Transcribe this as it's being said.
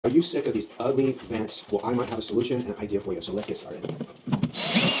Are you sick of these ugly vents? Well, I might have a solution and an idea for you, so let's get started.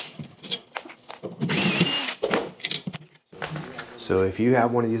 So if you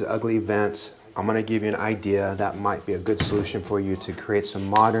have one of these ugly vents, I'm going to give you an idea that might be a good solution for you to create some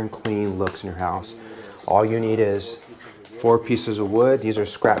modern, clean looks in your house. All you need is 4 pieces of wood. These are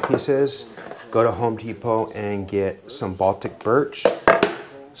scrap pieces. Go to Home Depot and get some Baltic birch,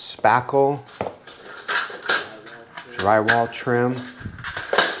 spackle, drywall trim,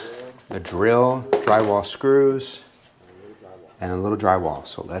 a drill, drywall screws, and a little drywall.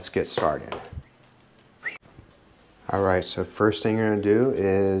 So let's get started. All right, so first thing you're gonna do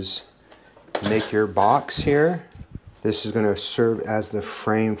is make your box here. This is gonna serve as the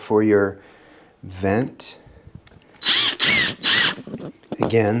frame for your vent.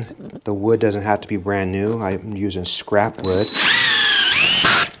 Again, the wood doesn't have to be brand new. I'm using scrap wood.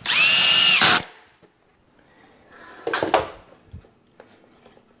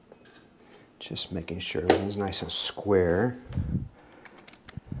 Just making sure everything's nice and square.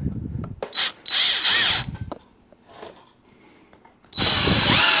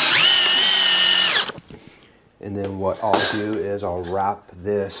 And then what I'll do is I'll wrap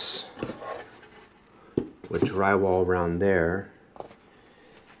this with drywall around there.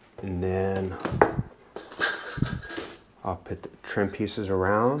 And then I'll put the trim pieces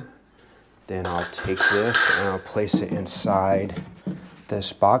around. Then I'll take this and I'll place it inside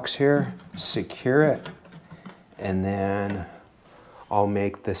this box here, secure it, and then I'll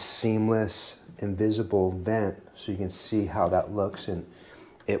make the seamless, invisible vent so you can see how that looks, and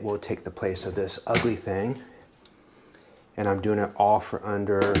it will take the place of this ugly thing. And I'm doing it all for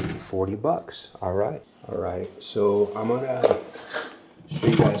under 40 bucks. All right, so I'm gonna show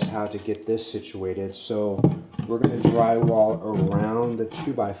you guys how to get this situated. So we're gonna drywall around the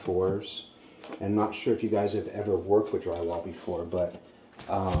 2x4s. I'm not sure if you guys have ever worked with drywall before, but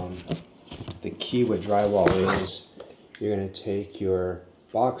the key with drywall is you're gonna take your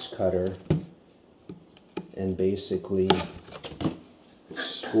box cutter and basically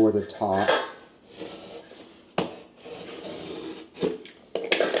score the top.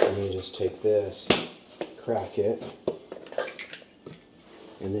 And you just take this, crack it,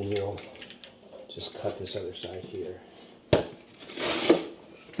 and then you'll just cut this other side here.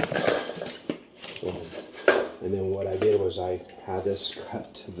 Boom. And then what I did was I had this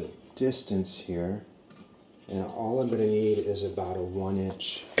cut to the distance here, and all I'm going to need is about a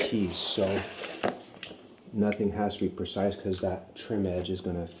 1-inch piece. So nothing has to be precise because that trim edge is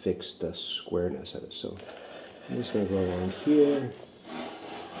going to fix the squareness of it. So I'm just going to go around here,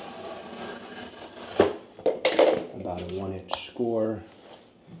 about a 1-inch score.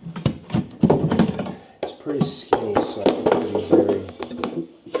 It's pretty skinny, so I have to be very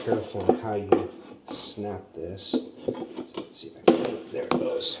careful on how you snap this. So let's see if I can get it. There it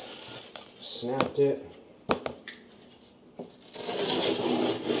goes. Snapped it. So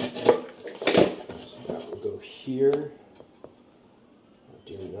that will go here. I'll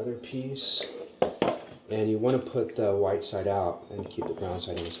do another piece. And you want to put the white side out and keep the brown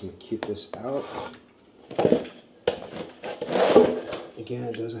side in. So I'm going to keep this out. Again,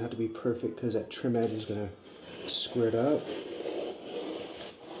 it doesn't have to be perfect because that trim edge is going to square it up.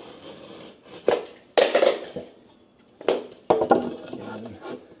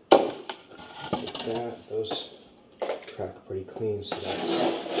 Those crack pretty clean, so that's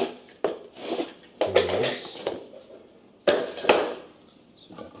nice. So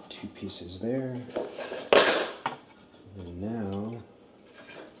we've got the 2 pieces there. And now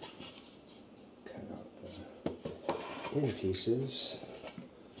cut out the end pieces.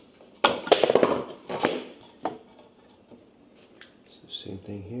 So same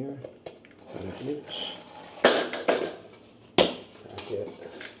thing here, about 1 inch. Crack it.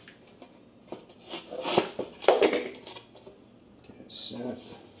 Set.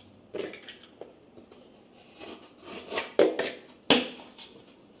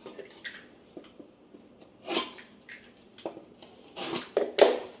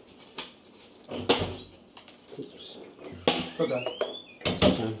 Oops. Okay.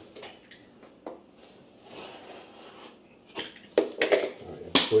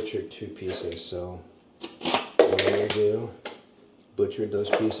 Alright, butchered 2 pieces, so what I'm going to do, butchered those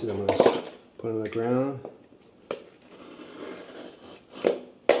pieces, I'm going to put them on the ground.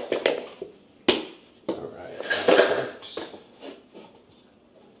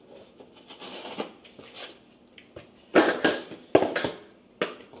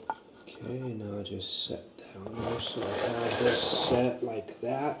 Okay, now I just set that on there, so I have this set like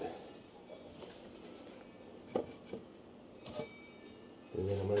that. And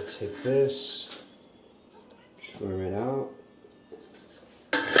then I'm going to take this, trim it out.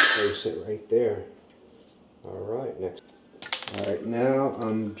 place it right there. All right, next. All right, now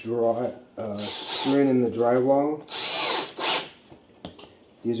I'm screwing in the drywall.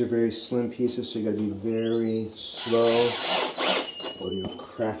 These are very slim pieces, so you gotta be very slow or you'll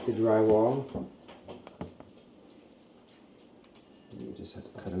crack the drywall. You just have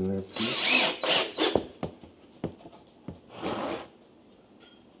to cut another piece.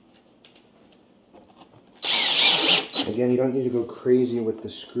 Again, you don't need to go crazy with the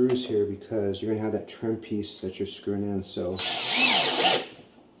screws here because you're gonna have that trim piece that you're screwing in. So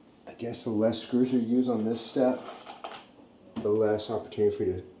I guess the less screws you use on this step, the less opportunity for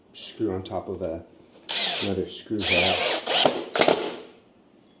you to screw on top of another screw head.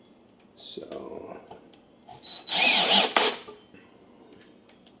 So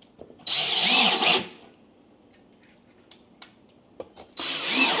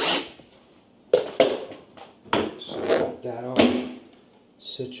got that all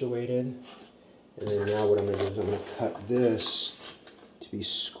situated, and then now what I'm going to do is I'm going to cut this to be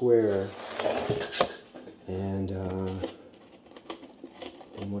square, and then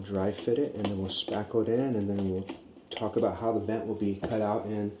we'll dry fit it, and then we'll spackle it in, and then we'll talk about how the vent will be cut out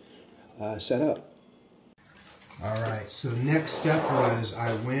and set up. Alright, so next step was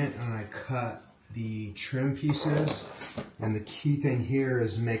I went and I cut the trim pieces, and the key thing here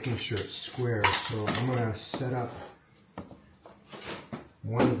is making sure it's square. So I'm going to set up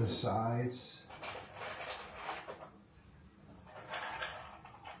one of the sides.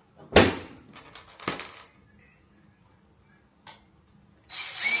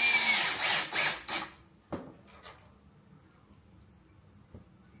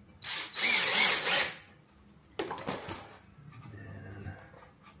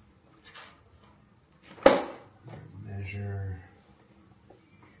 Measure.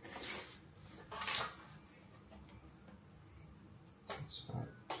 It's about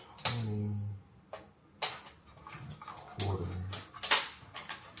 20 1/4.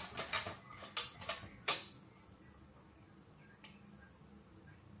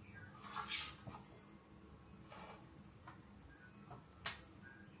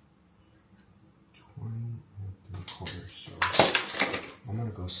 So I'm gonna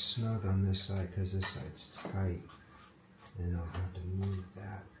go snug on this side because this side's tight. And I'll have to move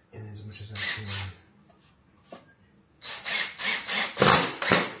that in as much as I can. So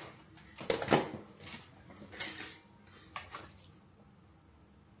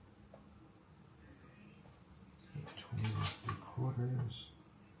 20 3/4.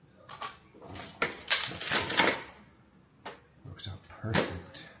 Works out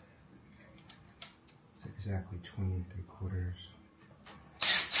perfect. It's exactly 20 3/4.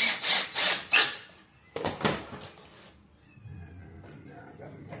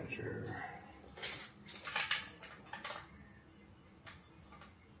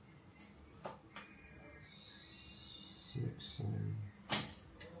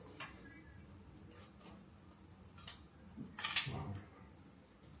 Wow.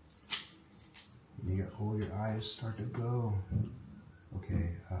 You got all your eyes start to go.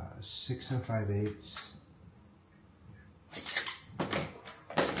 Okay, 6 5/8.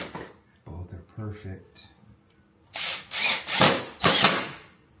 Both are perfect.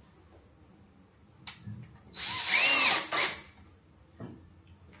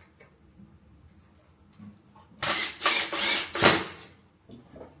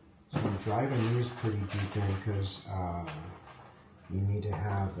 Driving these pretty deep in because you need to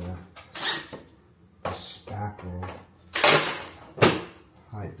have the spackle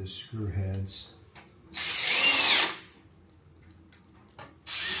hide the screw heads.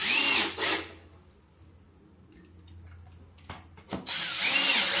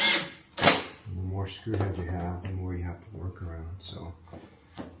 And the more screw heads you have, the more you have to work around. So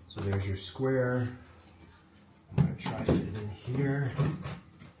there's your square. I'm going to try to fit it in here.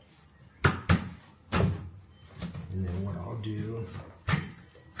 And then what I'll do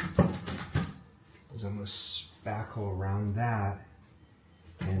is I'm going to spackle around that,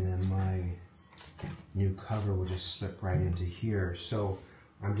 and then my new cover will just slip right into here. So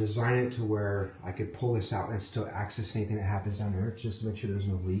I'm designing it to where I could pull this out and still access anything that happens down here, just to make sure there's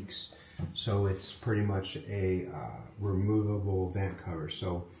no leaks. So it's pretty much a removable vent cover.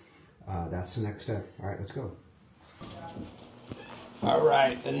 So that's the next step. All right, let's go. All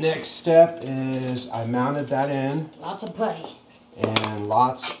right, the next step is I mounted that in. Lots of putty. And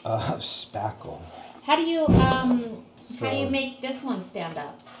lots of spackle. How do you make this one stand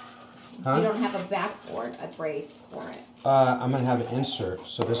up? Huh? You don't have a backboard, a brace for it. I'm gonna have an insert,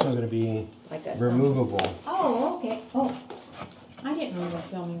 so this one's gonna be like removable. Oh, okay. Oh, I didn't know you were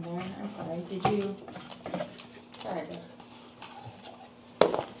filming there. I'm sorry. Did you? Sorry.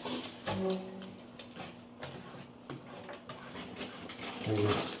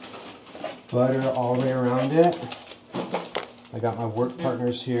 There's butter all the way around it. I got my work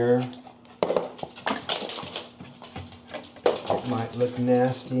partners here. It might look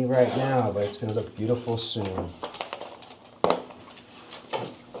nasty right now, but it's going to look beautiful soon.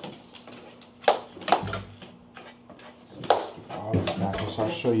 So I'll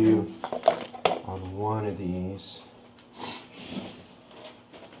show you on one of these.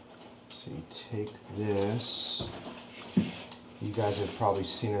 So you take this. You guys have probably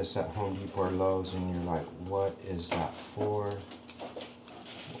seen this at Home Depot or Lowe's and you're like, what is that for? Well,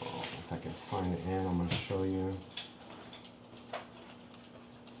 if I can find the end, I'm going to show you.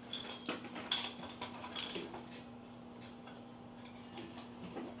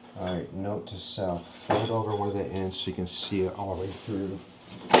 Alright, note to self, fold over one of the ends so you can see it all the way through.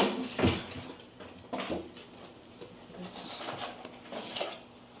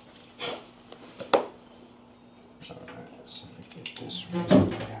 Alright, so let me get this right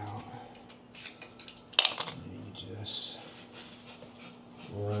out. And you just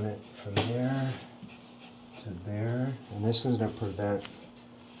run it from there to there. And this is going to prevent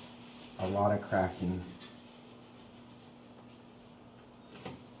a lot of cracking.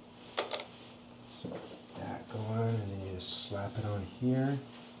 Going, and then you just slap it on here,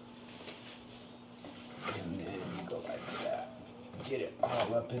 and then you go like that, get it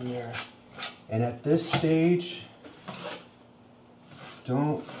all up in there. And at this stage,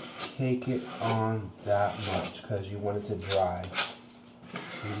 don't take it on that much because you want it to dry. So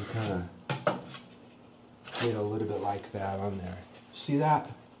you kind of get a little bit like that on there. See that?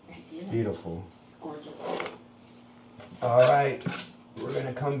 I see it. Beautiful. It's gorgeous. All right, we're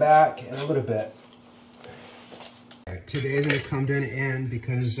gonna come back in a little bit. Today's going to come to an end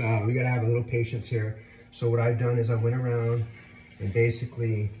because we got to have a little patience here. So what I've done is I went around and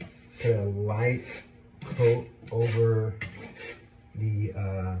basically put a light coat over the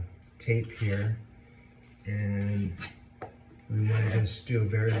tape here. And we want to just do a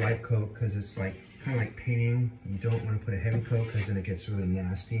very light coat because it's like kind of like painting. You don't want to put a heavy coat because then it gets really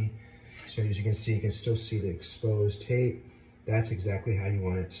nasty. So as you can see, you can still see the exposed tape. That's exactly how you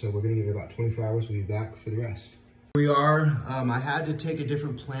want it. So we're going to give it about 24 hours. We'll be back for the rest. We are, I had to take a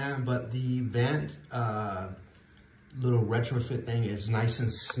different plan, but the vent little retrofit thing is nice and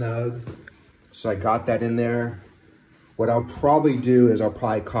snug. So I got that in there. What I'll probably do is I'll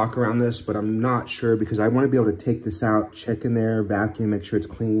probably caulk around this, but I'm not sure because I want to be able to take this out, check in there, vacuum, make sure it's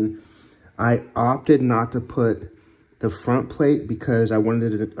clean. I opted not to put the front plate because I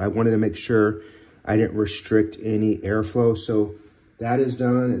wanted to make sure I didn't restrict any airflow. So that is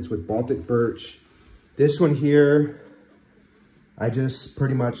done. It's with Baltic birch. This one here, I just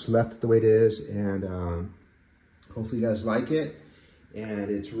pretty much left it the way it is, and hopefully you guys like it.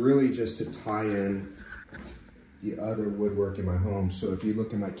 And it's really just to tie in the other woodwork in my home. So if you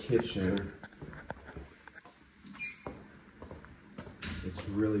look in my kitchen, it's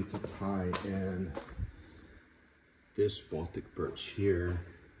really to tie in this Baltic birch here.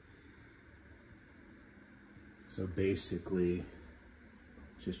 So basically,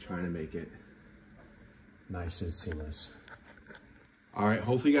 just trying to make it nice and seamless. All right,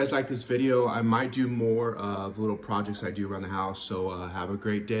 hopefully you guys like this video. I might do more of little projects I do around the house. So have a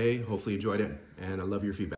great day. Hopefully you enjoyed it, and I love your feedback.